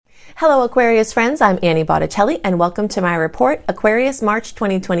Hello Aquarius friends, I'm Annie Botticelli and welcome to my report, Aquarius March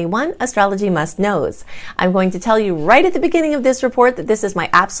 2021 Astrology Must Knows. I'm going to tell you right at the beginning of this report that this is my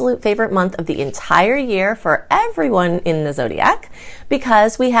absolute favorite month of the entire year for everyone in the zodiac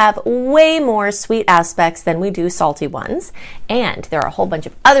because we have way more sweet aspects than we do salty ones, and there are a whole bunch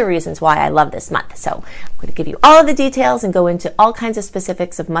of other reasons why I love this month. So I'm going to give you all of the details and go into all kinds of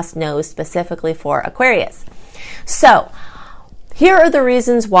specifics of must knows specifically for Aquarius. So here are the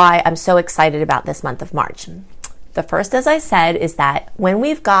reasons why I'm so excited about this month of March. The first, as I said, is that when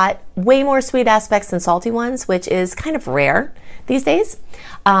we've got way more sweet aspects than salty ones, which is kind of rare these days,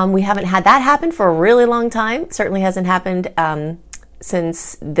 we haven't had that happen for a really long time. It certainly hasn't happened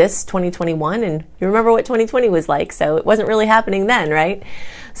since this 2021, and you remember what 2020 was like, so it wasn't really happening then, right?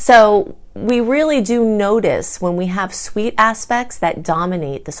 So we really do notice when we have sweet aspects that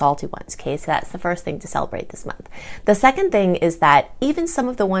dominate the salty ones, okay? So that's the first thing to celebrate this month. The second thing is that even some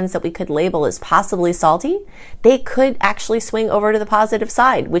of the ones that we could label as possibly salty, they could actually swing over to the positive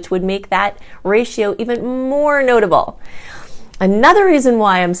side, which would make that ratio even more notable. Another reason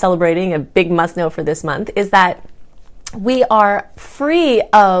why I'm celebrating a big must-know for this month is that we are free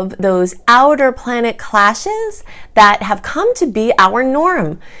of those outer planet clashes that have come to be our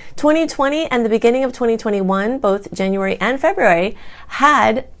norm. 2020 and the beginning of 2021, both January and February,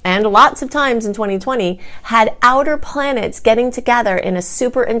 had, and lots of times in 2020, had outer planets getting together in a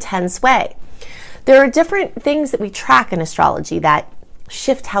super intense way. There are different things that we track in astrology that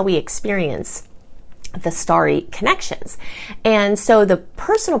shift how we experience the starry connections. And so the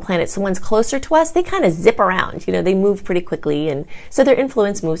personal planets, the ones closer to us, they kind of zip around, they move pretty quickly. And so their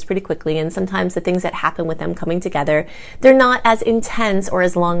influence moves pretty quickly. And sometimes the things that happen with them coming together, they're not as intense or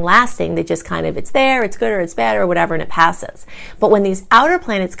as long lasting. They just kind of, it's there, it's good or it's bad or whatever, and it passes. But when these outer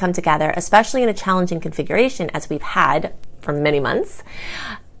planets come together, especially in a challenging configuration as we've had for many months,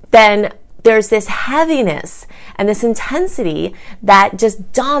 then there's this heaviness and this intensity that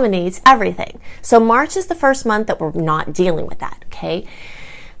just dominates everything. So March is the first month that we're not dealing with that, okay?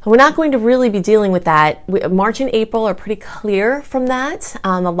 We're not going to really be dealing with that. March and April are pretty clear from that.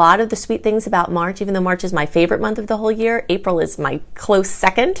 A lot of the sweet things about March, even though March is my favorite month of the whole year, April is my close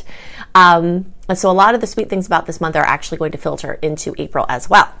second. And so a lot of the sweet things about this month are actually going to filter into April as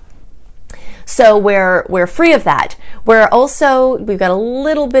well. So we're free of that. We've got a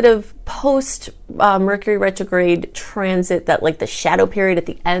little bit of post Mercury retrograde transit, that like the shadow period at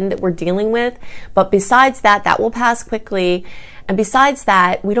the end that we're dealing with. But besides that, that will pass quickly. And besides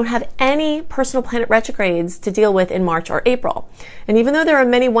that, we don't have any personal planet retrogrades to deal with in March or April. And even though there are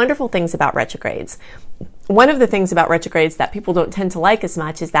many wonderful things about retrogrades, one of the things about retrogrades that people don't tend to like as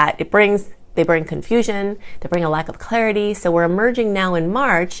much is that they bring confusion, they bring a lack of clarity. So we're emerging now in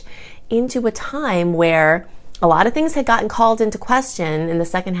March into a time where a lot of things had gotten called into question in the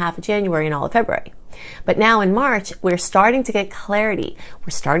second half of January and all of February. But now in March, we're starting to get clarity. We're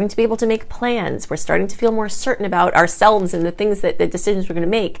starting to be able to make plans. We're starting to feel more certain about ourselves and the decisions we're going to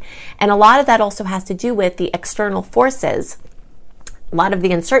make. And a lot of that also has to do with the external forces. A lot of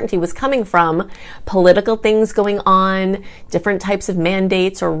the uncertainty was coming from political things going on, different types of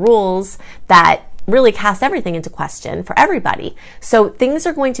mandates or rules that really cast everything into question for everybody. So things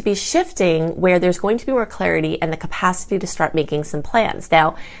are going to be shifting where there's going to be more clarity and the capacity to start making some plans.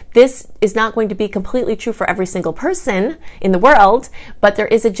 Now, this is not going to be completely true for every single person in the world, but there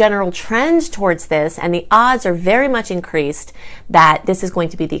is a general trend towards this, and the odds are very much increased that this is going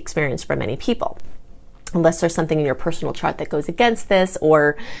to be the experience for many people. Unless there's something in your personal chart that goes against this,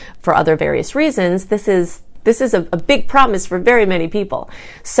 or for other various reasons, this is a big promise for very many people.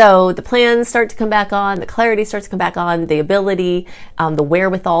 So the plans start to come back on, the clarity starts to come back on, the ability, the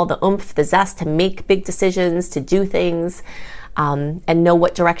wherewithal, the oomph, the zest to make big decisions, to do things, and know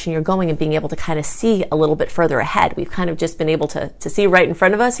what direction you're going, and being able to kind of see a little bit further ahead. We've kind of just been able to see right in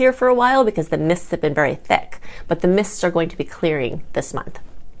front of us here for a while because the mists have been very thick, but the mists are going to be clearing this month.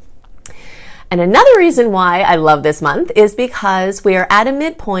 And another reason why I love this month is because we are at a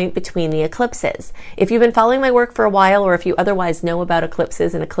midpoint between the eclipses. If you've been following my work for a while, or if you otherwise know about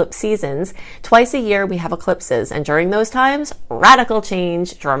eclipses and eclipse seasons, twice a year we have eclipses. And during those times, radical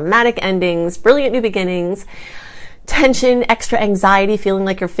change, dramatic endings, brilliant new beginnings, tension, extra anxiety, feeling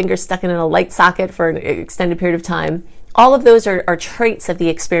like your finger's stuck in a light socket for an extended period of time. All of those are traits of the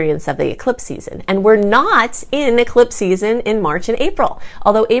experience of the eclipse season. And we're not in eclipse season in March and April.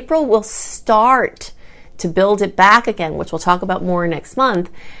 Although April will start to build it back again, which we'll talk about more next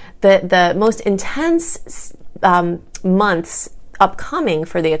month, the most intense months upcoming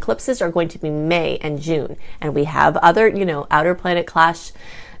for the eclipses are going to be May and June. And we have other, outer planet clash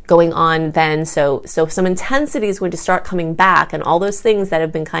going on then. So some intensity is going to start coming back, and all those things that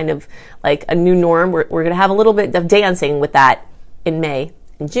have been kind of like a new norm, we're going to have a little bit of dancing with that in May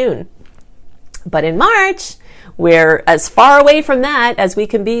and June. But in March, we're as far away from that as we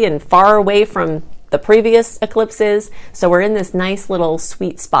can be and far away from the previous eclipses. So we're in this nice little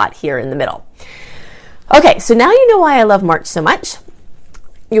sweet spot here in the middle. Okay, so now you know why I love March so much.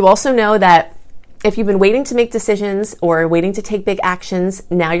 You also know that if you've been waiting to make decisions or waiting to take big actions,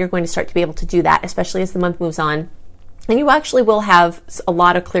 now you're going to start to be able to do that, especially as the month moves on. And you actually will have a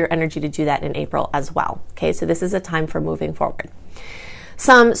lot of clear energy to do that in April as well. Okay, so this is a time for moving forward.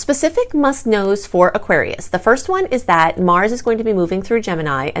 Some specific must-knows for Aquarius. The first one is that Mars is going to be moving through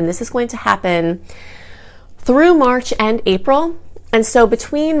Gemini, and this is going to happen through March and April. And so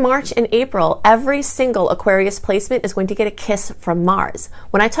between March and April, every single Aquarius placement is going to get a kiss from Mars.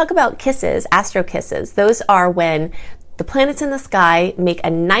 When I talk about kisses, astro kisses, those are when the planets in the sky make a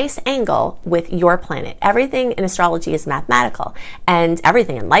nice angle with your planet. Everything in astrology is mathematical, and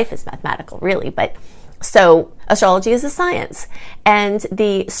everything in life is mathematical, really. But so astrology is a science, and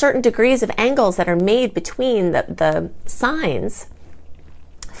the certain degrees of angles that are made between the signs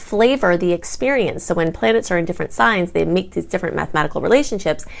flavor the experience. So when planets are in different signs, they make these different mathematical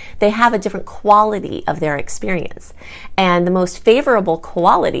relationships. They have a different quality of their experience. And the most favorable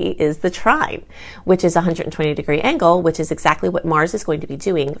quality is the trine, which is a 120-degree angle, which is exactly what Mars is going to be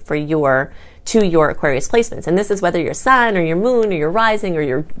doing for to your Aquarius placements. And this is whether your sun or your moon or your rising or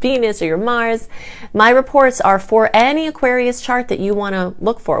your Venus or your Mars. My reports are for any Aquarius chart that you want to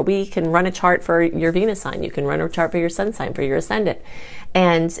look for. We can run a chart for your Venus sign. You can run a chart for your sun sign, for your ascendant.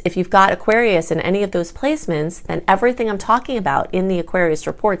 And if you've got Aquarius in any of those placements, then everything I'm talking about in the Aquarius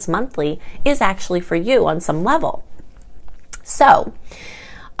reports monthly is actually for you on some level. So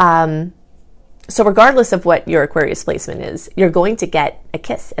regardless of what your Aquarius placement is, you're going to get a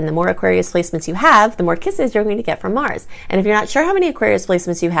kiss. And the more Aquarius placements you have, the more kisses you're going to get from Mars. And if you're not sure how many Aquarius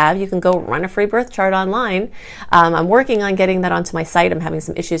placements you have, you can go run a free birth chart online. I'm working on getting that onto my site. I'm having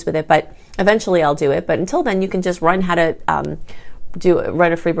some issues with it, but eventually I'll do it. But until then, you can just run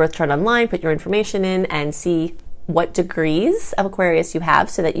run a free birth chart online, put your information in, and see what degrees of Aquarius you have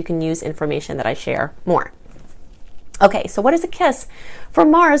so that you can use information that I share more. Okay, so what does a kiss for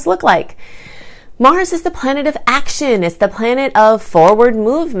Mars look like? Mars is the planet of action. It's the planet of forward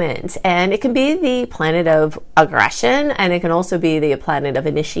movement, and it can be the planet of aggression, and it can also be the planet of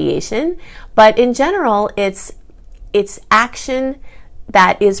initiation. But in general, it's action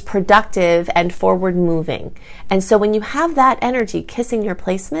that is productive and forward moving. And so when you have that energy kissing your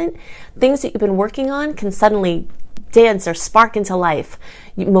placement, things that you've been working on can suddenly dance or spark into life.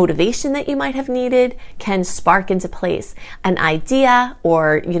 Motivation that you might have needed can spark into place. An idea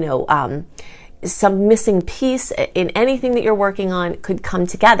or, some missing piece in anything that you're working on could come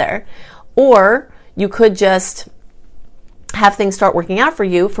together. Or you could just have things start working out for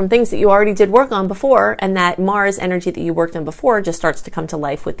you from things that you already did work on before, and that Mars energy that you worked on before just starts to come to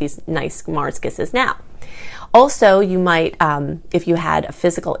life with these nice Mars kisses now. Also, you might, if you had a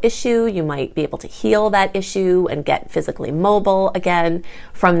physical issue, you might be able to heal that issue and get physically mobile again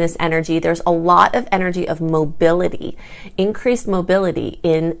from this energy. There's a lot of energy of mobility, increased mobility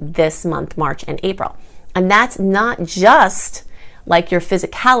in this month, March and April. And that's not just like your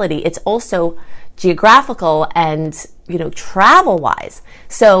physicality, it's also geographical and travel wise.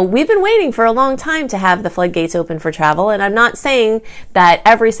 So we've been waiting for a long time to have the floodgates open for travel. And I'm not saying that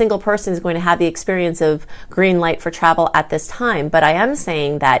every single person is going to have the experience of green light for travel at this time, but I am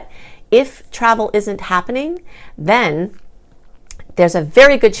saying that if travel isn't happening, then there's a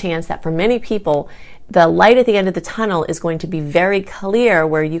very good chance that for many people, the light at the end of the tunnel is going to be very clear,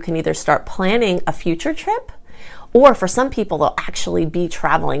 where you can either start planning a future trip, or for some people, they'll actually be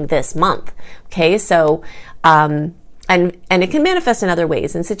traveling this month. Okay, so and it can manifest in other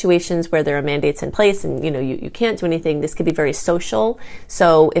ways, in situations where there are mandates in place and you can't do anything. This could be very social.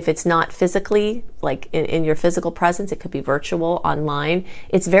 So if it's not physically, like in your physical presence, it could be virtual, online.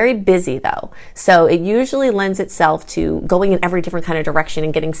 It's very busy though. So it usually lends itself to going in every different kind of direction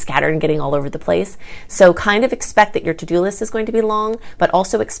and getting scattered and getting all over the place. So kind of expect that your to-do list is going to be long, but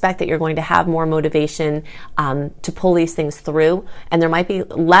also expect that you're going to have more motivation to pull these things through. And there might be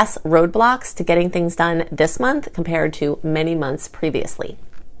less roadblocks to getting things done this month compared to many months previously.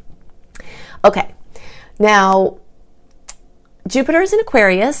 Okay, now Jupiter is in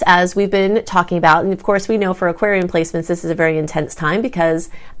Aquarius, as we've been talking about, and of course we know for Aquarian placements this is a very intense time because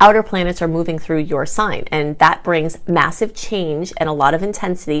outer planets are moving through your sign, and that brings massive change and a lot of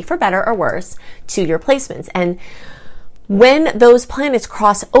intensity, for better or worse, to your placements. And when those planets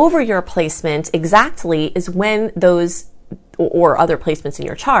cross over your placement exactly is when those or other placements in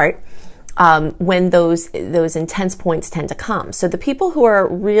your chart, when those intense points tend to come. So the people who are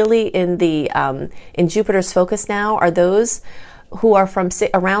really in Jupiter's focus now are those who are from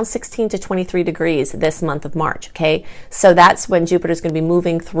around 16 to 23 degrees this month of March, okay? So that's when Jupiter is going to be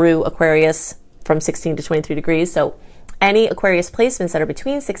moving through Aquarius from 16 to 23 degrees. So any Aquarius placements that are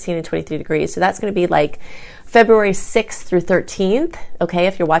between 16 and 23 degrees, so that's going to be like February 6th through 13th, okay,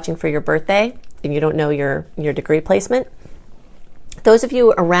 if you're watching for your birthday and you don't know your degree placement. Those of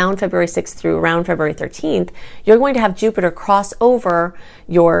you around February 6th through around February 13th, you're going to have Jupiter cross over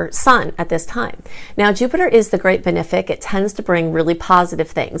your sun at this time. Now, Jupiter is the great benefic. It tends to bring really positive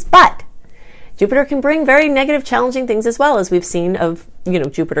things, but Jupiter can bring very negative, challenging things as well, as we've seen of,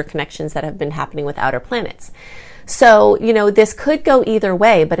 Jupiter connections that have been happening with outer planets. So, this could go either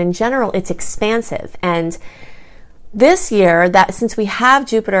way, but in general, it's expansive. And this year, that since we have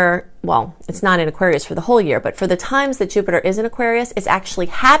Jupiter, well, it's not in Aquarius for the whole year, but for the times that Jupiter is in Aquarius, it's actually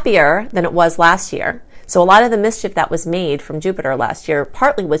happier than it was last year. So a lot of the mischief that was made from Jupiter last year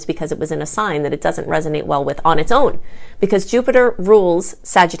partly was because it was in a sign that it doesn't resonate well with on its own, because Jupiter rules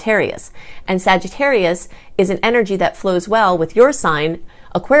Sagittarius, and Sagittarius is an energy that flows well with your sign,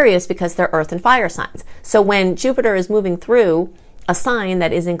 Aquarius, because they're earth and fire signs. So when Jupiter is moving through a sign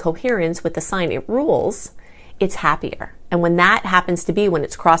that is in coherence with the sign it rules, it's happier. And when that happens to be when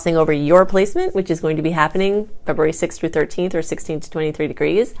it's crossing over your placement, which is going to be happening February 6th through 13th or 16 to 23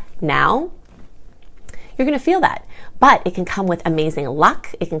 degrees, now you're going to feel that. But it can come with amazing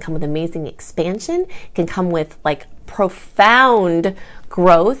luck. It can come with amazing expansion. It can come with like profound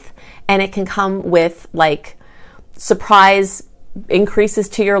growth. And it can come with like surprise increases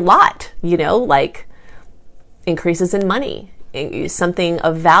to your lot, like increases in money, something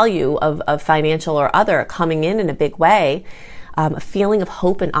of value, of financial or other coming in a big way. A feeling of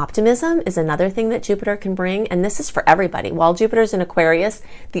hope and optimism is another thing that Jupiter can bring, and this is for everybody. While Jupiter's in Aquarius,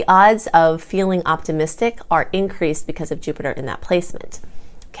 the odds of feeling optimistic are increased because of Jupiter in that placement.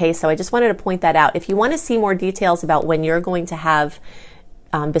 Okay, so I just wanted to point that out. If you want to see more details about when you're going to have,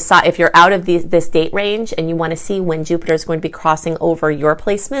 if you're out of this date range and you want to see when Jupiter is going to be crossing over your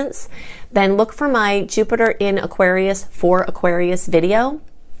placements, then look for my Jupiter in Aquarius for Aquarius video,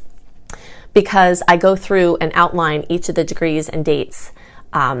 because I go through and outline each of the degrees and dates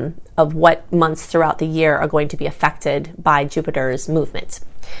of what months throughout the year are going to be affected by Jupiter's movement.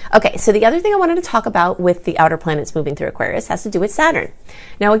 Okay, so the other thing I wanted to talk about with the outer planets moving through Aquarius has to do with Saturn.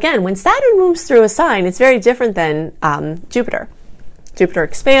 Now again, when Saturn moves through a sign, it's very different than Jupiter. Jupiter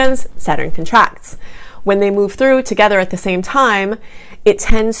expands, Saturn contracts. When they move through together at the same time, it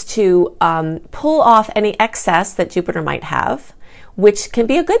tends to pull off any excess that Jupiter might have, which can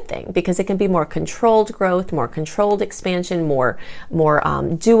be a good thing because it can be more controlled growth, more controlled expansion, more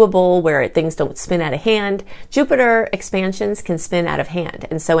doable, where things don't spin out of hand. Jupiter expansions can spin out of hand.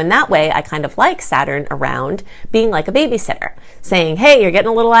 And so in that way, I kind of like Saturn around being like a babysitter, saying, hey, you're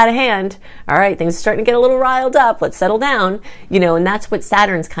getting a little out of hand. All right, things are starting to get a little riled up. Let's settle down. And that's what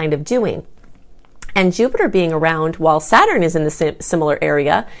Saturn's kind of doing. And Jupiter being around while Saturn is in the similar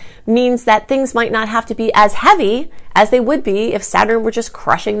area means that things might not have to be as heavy as they would be if Saturn were just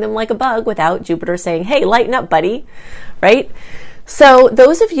crushing them like a bug without Jupiter saying, hey, lighten up, buddy, right? So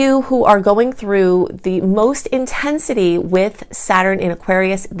those of you who are going through the most intensity with Saturn in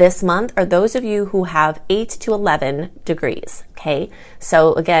Aquarius this month are those of you who have 8 to 11 degrees, okay?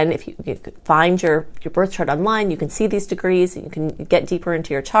 So again, if you could find your birth chart online, you can see these degrees, and you can get deeper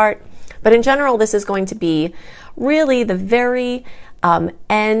into your chart. But in general, this is going to be really the very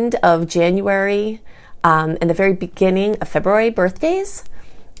end of January and the very beginning of February birthdays.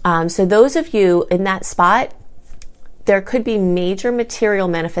 So those of you in that spot, there could be major material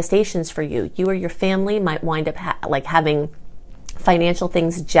manifestations for you. You or your family might wind up having financial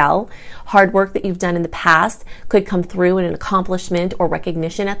things gel. Hard work that you've done in the past could come through in an accomplishment or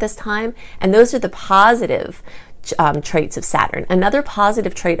recognition at this time. And those are the positive traits of Saturn. Another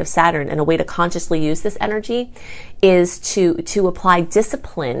positive trait of Saturn, and a way to consciously use this energy, is to apply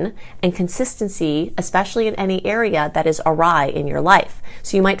discipline and consistency, especially in any area that is awry in your life.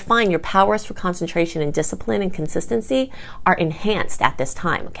 So you might find your powers for concentration and discipline and consistency are enhanced at this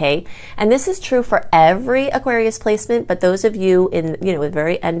time, okay? And this is true for every Aquarius placement, but those of you in, the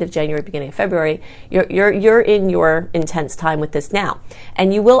very end of January, beginning of February, you're in your intense time with this now.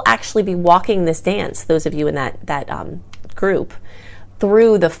 And you will actually be walking this dance, those of you in that group,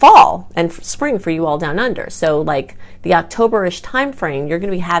 through the fall and spring for you all down under. So like the October-ish time frame, you're going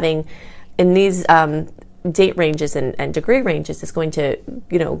to be having in these date ranges and degree ranges is going to,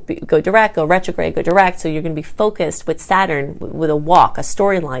 go direct, go retrograde, go direct. So you're going to be focused with Saturn with a walk, a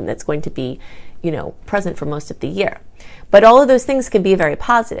storyline that's going to be, present for most of the year. But all of those things can be very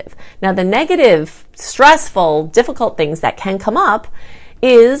positive. Now, the negative, stressful, difficult things that can come up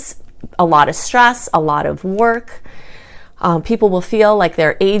is a lot of stress, a lot of work. People will feel like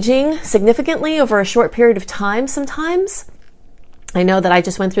they're aging significantly over a short period of time sometimes. I know that I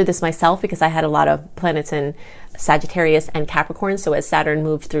just went through this myself because I had a lot of planets in Sagittarius and Capricorn. So as Saturn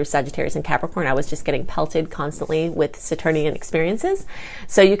moved through Sagittarius and Capricorn, I was just getting pelted constantly with Saturnian experiences.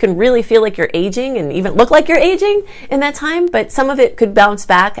 So you can really feel like you're aging and even look like you're aging in that time, but some of it could bounce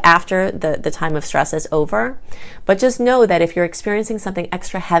back after the time of stress is over. But just know that if you're experiencing something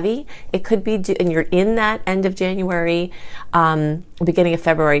extra heavy, it could be, and you're in that end of January, beginning of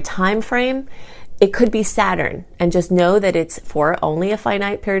February time frame, it could be Saturn, and just know that it's for only a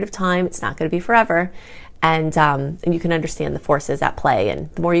finite period of time. It's not going to be forever. And you can understand the forces at play.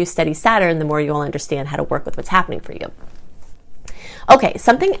 And the more you study Saturn, the more you'll understand how to work with what's happening for you. Okay,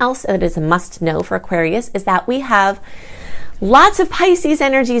 something else that is a must know for Aquarius is that we have lots of Pisces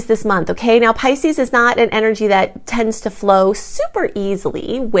energies this month, okay? Now, Pisces is not an energy that tends to flow super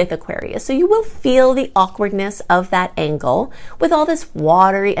easily with Aquarius. So you will feel the awkwardness of that angle with all this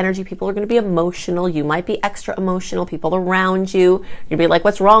watery energy. People are going to be emotional. You might be extra emotional. People around you, you'll be like,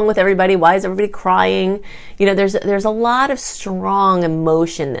 what's wrong with everybody? Why is everybody crying? You know, there's a lot of strong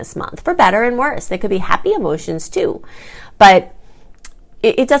emotion this month, for better and worse. They could be happy emotions too. But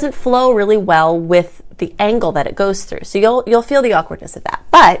it doesn't flow really well with the angle that it goes through. So you'll feel the awkwardness of that.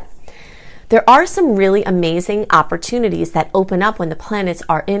 But there are some really amazing opportunities that open up when the planets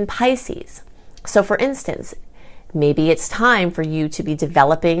are in Pisces. So for instance, maybe it's time for you to be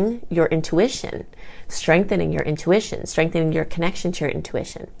developing your intuition, strengthening your intuition, strengthening your connection to your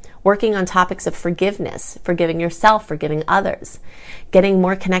intuition, working on topics of forgiveness, forgiving yourself, forgiving others, getting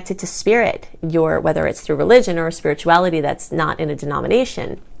more connected to spirit, whether it's through religion or spirituality that's not in a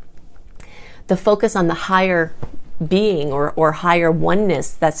denomination. The focus on the higher being or higher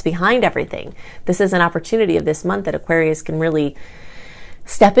oneness that's behind everything. This is an opportunity of this month that Aquarius can really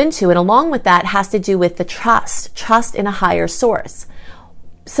step into. And along with that has to do with the trust in a higher source.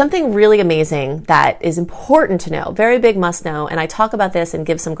 Something really amazing that is important to know, very big must know, and I talk about this and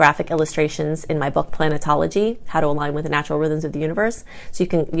give some graphic illustrations in my book, Planetology, How to Align with the Natural Rhythms of the Universe. So you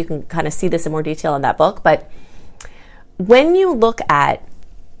can kind of see this in more detail in that book. But when you look at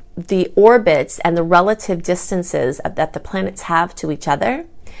the orbits and the relative distances that the planets have to each other,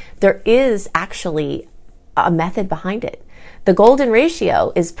 there is actually a method behind it. The golden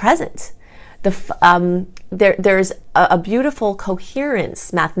ratio is present. There's a beautiful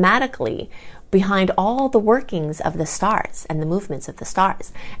coherence mathematically behind all the workings of the stars and the movements of the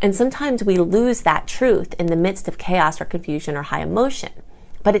stars. And sometimes we lose that truth in the midst of chaos or confusion or high emotion,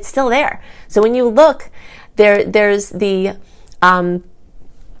 but it's still there. So when you look, there's the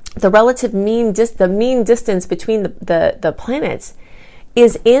relative mean distance between the planets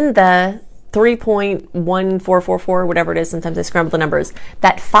is in the 3.1444, whatever it is. Sometimes I scramble the numbers.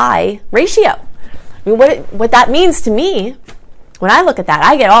 That phi ratio. I mean, what that means to me, when I look at that,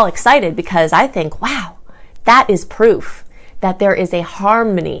 I get all excited because I think, wow, that is proof that there is a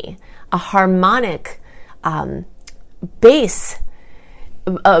harmony, a harmonic base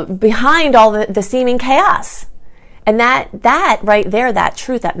behind all the seeming chaos. And that right there, that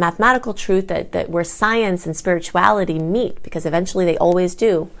truth, that mathematical truth that where science and spirituality meet, because eventually they always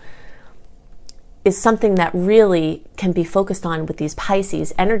do, is something that really can be focused on with these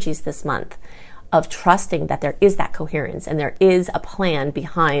Pisces energies this month, of trusting that there is that coherence and there is a plan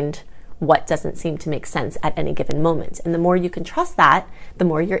behind what doesn't seem to make sense at any given moment. And the more you can trust that, the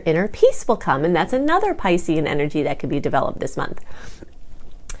more your inner peace will come. And that's another Piscean energy that could be developed this month.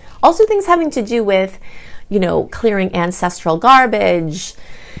 Also things having to do with, clearing ancestral garbage,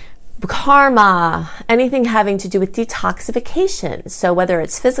 karma, anything having to do with detoxification. So whether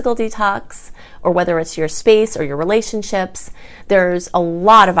it's physical detox or whether it's your space or your relationships, there's a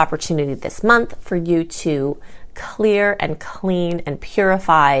lot of opportunity this month for you to clear and clean and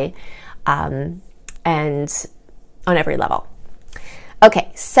purify, and on every level.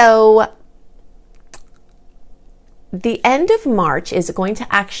 Okay, so the end of March is going to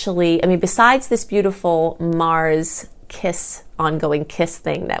actually, besides this beautiful Mars ongoing kiss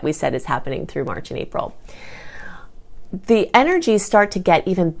thing that we said is happening through March and April, the energies start to get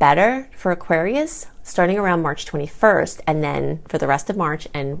even better for Aquarius starting around March 21st, and then for the rest of March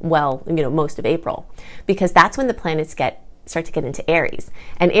and most of April, because that's when the planets start to get into Aries,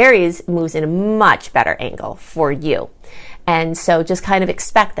 and Aries moves in a much better angle for you. And so just kind of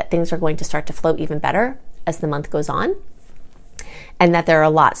expect that things are going to start to flow even better as the month goes on, and that there are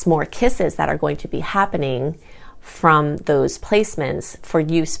lots more kisses that are going to be happening from those placements for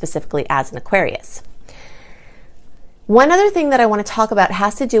you specifically as an Aquarius. One other thing that I want to talk about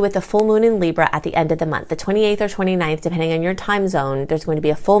has to do with the full moon in Libra at the end of the month, the 28th or 29th, depending on your time zone. There's going to be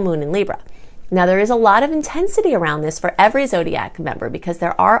a full moon in Libra. Now, there is a lot of intensity around this for every zodiac member because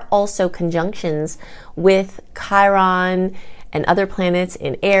there are also conjunctions with Chiron and other planets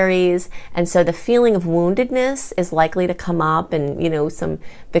in Aries. And so the feeling of woundedness is likely to come up, and, some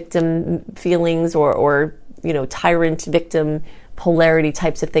victim feelings or tyrant victim polarity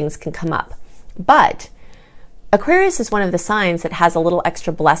types of things can come up. But Aquarius is one of the signs that has a little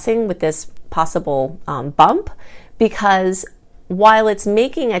extra blessing with this possible bump, because while it's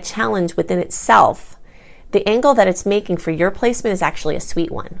making a challenge within itself, the angle that it's making for your placement is actually a sweet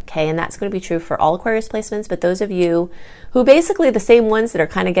one, okay? And that's going to be true for all Aquarius placements, but those of you who basically the same ones that are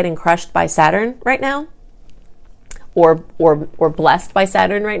kind of getting crushed by Saturn right now, or blessed by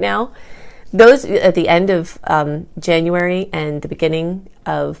Saturn right now, those at the end of January and the beginning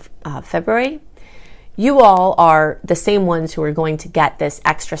of February, you all are the same ones who are going to get this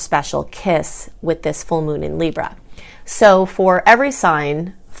extra special kiss with this full moon in Libra. So for every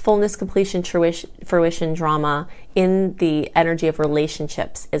sign, fullness, completion, fruition, drama in the energy of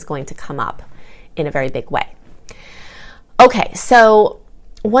relationships is going to come up in a very big way. Okay, so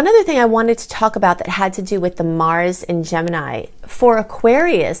one other thing I wanted to talk about that had to do with the Mars in Gemini. For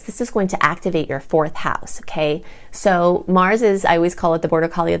Aquarius, this is going to activate your 4th house, okay? So Mars is, I always call it the border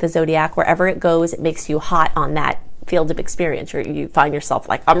collie of the zodiac. Wherever it goes, it makes you hot on that field of experience, or you find yourself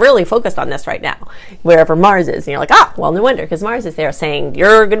like, I'm really focused on this right now, wherever Mars is. And you're like, well, no wonder, because Mars is there saying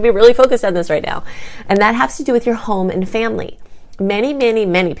you're going to be really focused on this right now. And that has to do with your home and family. Many, many,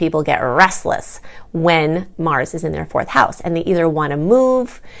 many people get restless when Mars is in their 4th house, and they either want to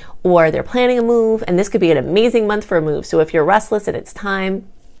move or they're planning a move. And this could be an amazing month for a move. So if you're restless and it's time,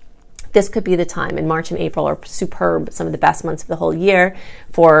 this could be the time. And March and April are superb, some of the best months of the whole year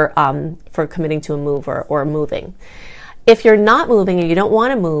for committing to a move or moving. If you're not moving and you don't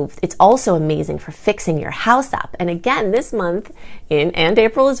want to move, it's also amazing for fixing your house up. And again, this month and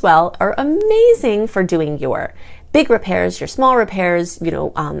April as well are amazing for doing your big repairs, your small repairs,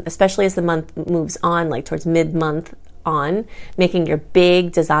 especially as the month moves on, like towards mid-month on, making your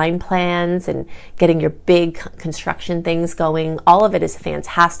big design plans and getting your big construction things going. All of it is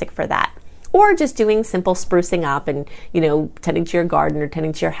fantastic for that. Or just doing simple sprucing up and, tending to your garden or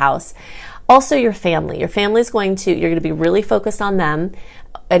tending to your house. Also your family. Your family is you're going to be really focused on them.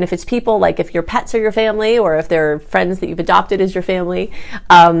 And if it's people, like if your pets are your family, or if they're friends that you've adopted as your family,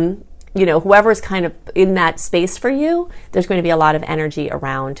 whoever's kind of in that space for you, there's going to be a lot of energy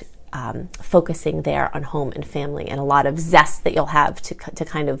around focusing there on home and family, and a lot of zest that you'll have to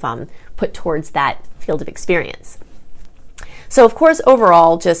kind of put towards that field of experience. So of course,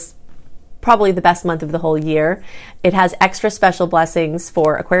 overall, just probably the best month of the whole year. It has extra special blessings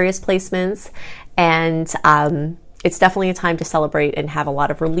for Aquarius placements, and it's definitely a time to celebrate and have a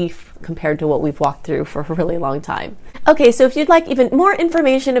lot of relief compared to what we've walked through for a really long time. Okay, so if you'd like even more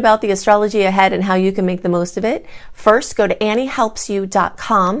information about the astrology ahead and how you can make the most of it, first go to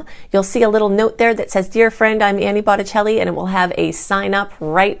AnnieHelpsYou.com. You'll see a little note there that says, Dear friend, I'm Annie Botticelli, and it will have a sign up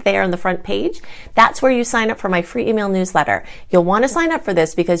right there on the front page. That's where you sign up for my free email newsletter. You'll want to sign up for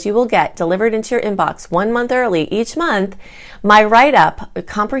this because you will get delivered into your inbox 1 month early each month my write-up, a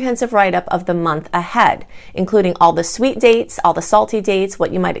comprehensive write-up of the month ahead, including all the sweet dates, all the salty dates,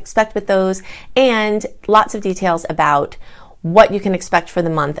 what you might expect with those, and lots of details about what you can expect for the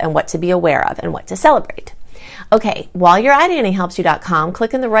month and what to be aware of and what to celebrate. Okay, while you're at AnnieHelpsYou.com,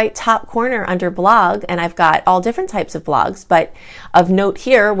 click in the right top corner under blog, and I've got all different types of blogs, but of note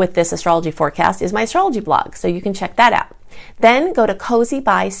here with this astrology forecast is my astrology blog, so you can check that out. Then go to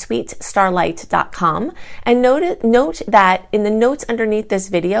cozybysweetstarlight.com and note that in the notes underneath this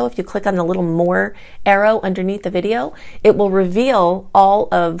video, if you click on the little more arrow underneath the video, it will reveal all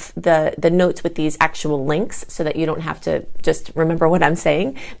of the notes with these actual links so that you don't have to just remember what I'm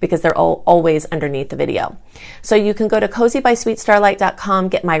saying, because they're always underneath the video. So you can go to cozybysweetstarlight.com,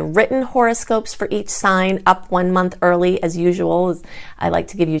 get my written horoscopes for each sign up 1 month early as usual. I like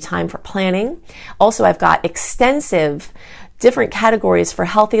to give you time for planning. Also, I've got extensive different categories for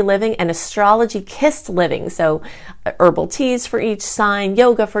healthy living and astrology kissed living. So herbal teas for each sign,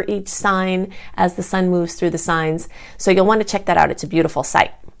 yoga for each sign as the sun moves through the signs. So you'll want to check that out. It's a beautiful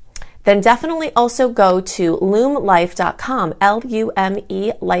site. Then definitely also go to lumelife.com,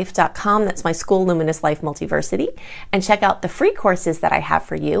 L-U-M-E life.com. That's my school, Luminous Life Multiversity. And check out the free courses that I have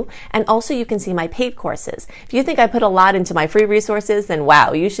for you. And also you can see my paid courses. If you think I put a lot into my free resources, then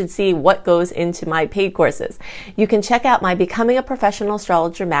wow, you should see what goes into my paid courses. You can check out my Becoming a Professional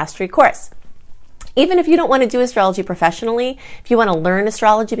Astrologer Mastery course. Even if you don't want to do astrology professionally, if you want to learn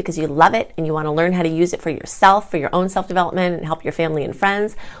astrology because you love it and you want to learn how to use it for yourself, for your own self-development and help your family and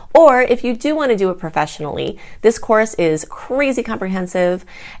friends, or if you do want to do it professionally, this course is crazy comprehensive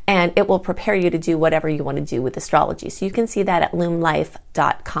and it will prepare you to do whatever you want to do with astrology. So you can see that at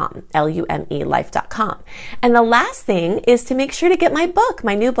lumelife.com, L-U-M-E life.com. And the last thing is to make sure to get my book,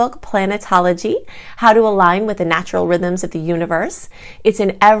 my new book, Planetology, How to Align with the Natural Rhythms of the Universe. It's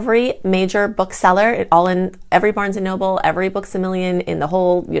in every major bookseller, all in every Barnes & Noble, every Books A Million in the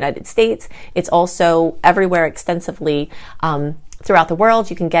whole United States. It's also everywhere extensively throughout the world.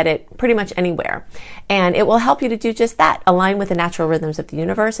 You can get it pretty much anywhere. And it will help you to do just that, align with the natural rhythms of the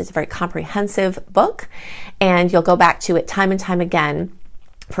universe. It's a very comprehensive book, and you'll go back to it time and time again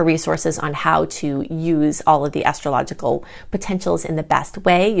for resources on how to use all of the astrological potentials in the best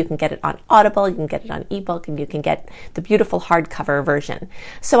way. You can get it on Audible, you can get it on ebook, and you can get the beautiful hardcover version.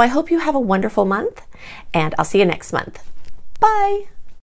 So I hope you have a wonderful month, and I'll see you next month. Bye!